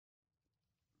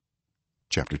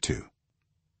chapter 2.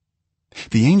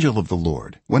 The angel of the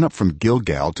Lord went up from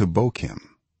Gilgal to Bokim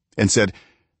and said,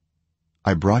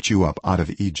 I brought you up out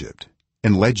of Egypt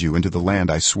and led you into the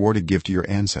land I swore to give to your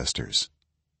ancestors.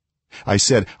 I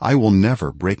said, I will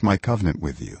never break my covenant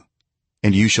with you,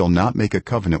 and you shall not make a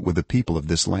covenant with the people of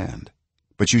this land,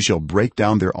 but you shall break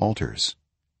down their altars.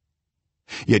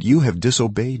 Yet you have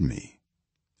disobeyed me.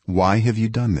 Why have you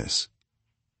done this?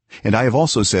 And I have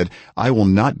also said, I will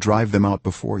not drive them out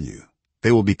before you.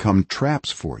 They will become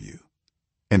traps for you,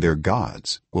 and their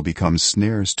gods will become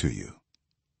snares to you.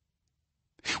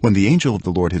 When the angel of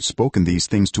the Lord had spoken these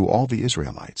things to all the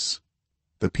Israelites,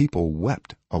 the people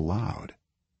wept aloud,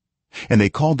 and they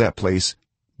called that place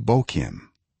Bokim.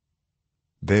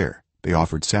 There they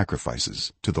offered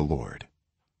sacrifices to the Lord.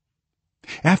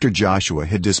 After Joshua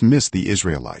had dismissed the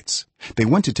Israelites, they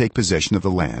went to take possession of the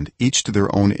land, each to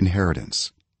their own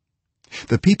inheritance.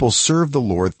 The people served the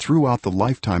Lord throughout the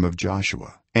lifetime of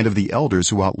Joshua and of the elders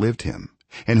who outlived him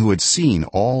and who had seen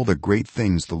all the great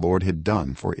things the Lord had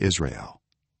done for Israel.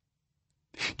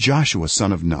 Joshua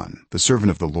son of Nun, the servant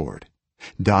of the Lord,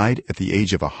 died at the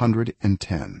age of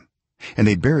 110, and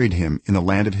they buried him in the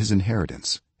land of his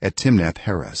inheritance at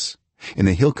Timnath-Heres in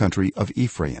the hill country of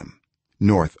Ephraim,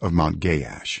 north of Mount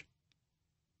Gaash.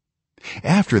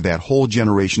 After that whole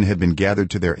generation had been gathered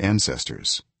to their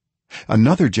ancestors,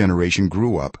 another generation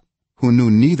grew up who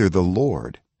knew neither the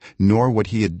Lord nor what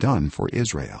he had done for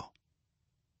Israel.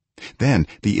 Then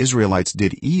the Israelites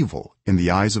did evil in the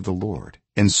eyes of the Lord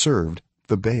and served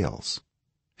the Baals.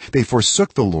 They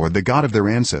forsook the Lord, the God of their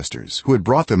ancestors, who had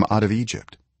brought them out of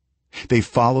Egypt. They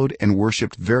followed and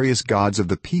worshipped various gods of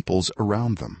the peoples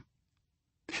around them.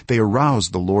 They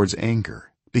aroused the Lord's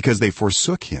anger because they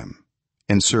forsook him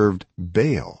and served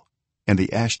Baal and the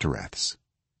Ashtoreths.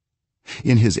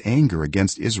 In his anger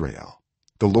against Israel,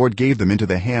 the Lord gave them into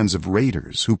the hands of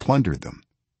raiders who plundered them.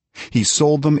 He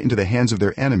sold them into the hands of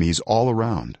their enemies all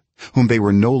around, whom they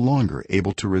were no longer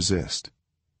able to resist.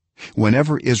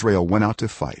 Whenever Israel went out to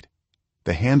fight,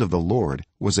 the hand of the Lord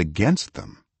was against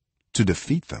them to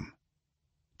defeat them,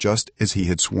 just as he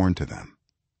had sworn to them.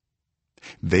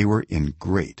 They were in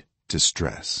great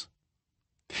distress.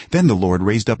 Then the Lord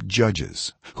raised up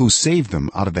judges who saved them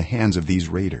out of the hands of these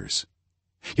raiders.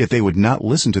 Yet they would not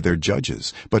listen to their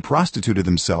judges, but prostituted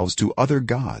themselves to other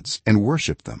gods and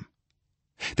worshipped them.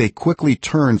 They quickly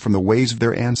turned from the ways of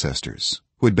their ancestors,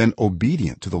 who had been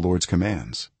obedient to the Lord's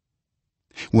commands.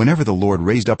 Whenever the Lord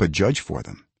raised up a judge for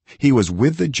them, he was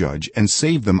with the judge and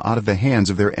saved them out of the hands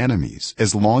of their enemies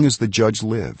as long as the judge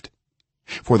lived.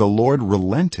 For the Lord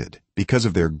relented because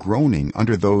of their groaning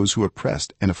under those who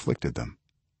oppressed and afflicted them.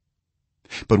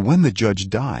 But when the judge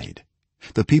died,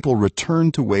 the people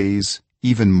returned to ways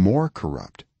even more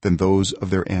corrupt than those of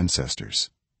their ancestors,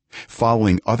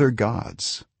 following other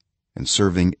gods and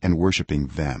serving and worshiping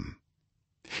them.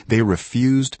 They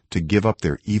refused to give up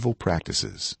their evil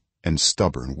practices and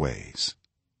stubborn ways.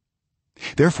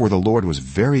 Therefore the Lord was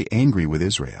very angry with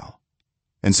Israel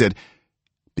and said,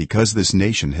 because this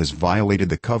nation has violated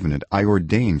the covenant I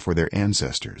ordained for their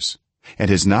ancestors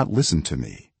and has not listened to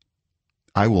me,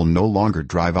 I will no longer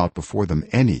drive out before them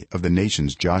any of the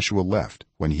nations Joshua left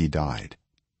when he died.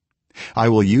 I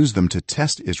will use them to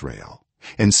test Israel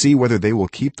and see whether they will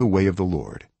keep the way of the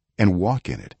Lord and walk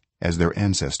in it as their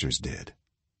ancestors did.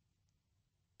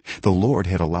 The Lord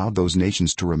had allowed those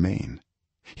nations to remain.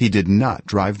 He did not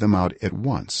drive them out at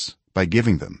once by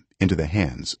giving them into the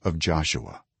hands of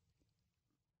Joshua.